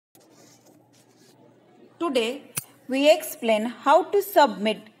Today, we explain how to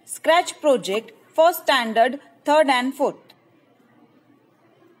submit Scratch project for standard 3rd and 4th.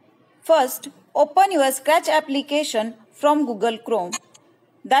 First, open your Scratch application from Google Chrome,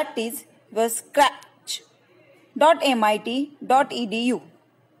 that is your scratch.mit.edu.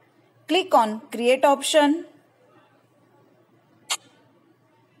 Click on Create option.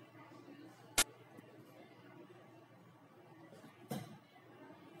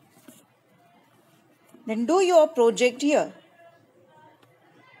 Then do your project here.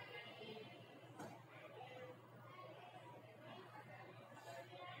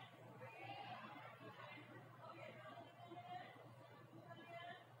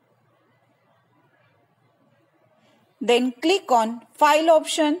 Then click on File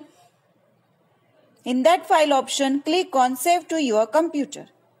option. In that File option, click on Save to your computer.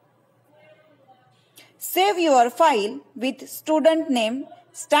 Save your file with student name,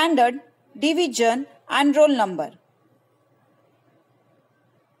 standard, division and roll number.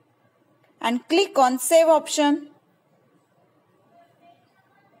 And click on Save option.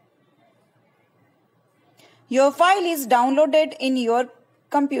 Your file is downloaded in your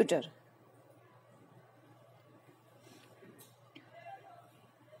computer.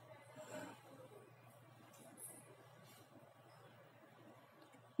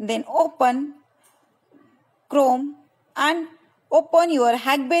 Then open Chrome and open your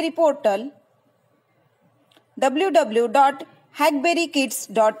Hackberry portal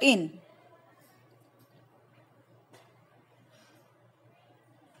www.hackberrykids.in.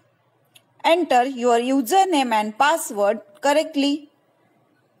 Enter your username and password correctly.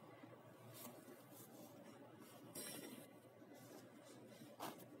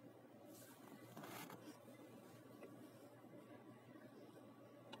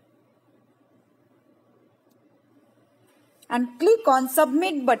 And click on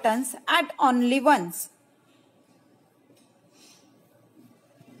Submit buttons at only once.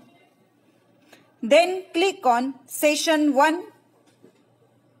 Then click on Session 1.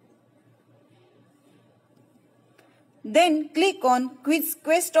 Then click on Quiz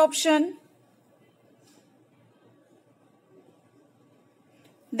Quest option.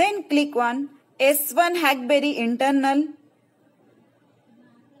 Then click on S1 Hackberry Internal.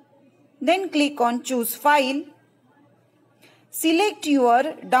 Then click on Choose File. Select your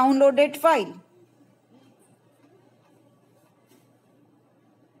downloaded file.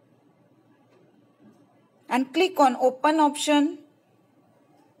 And click on Open option.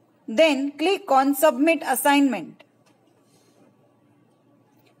 Then click on Submit Assignment.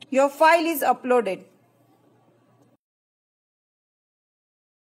 Your file is uploaded.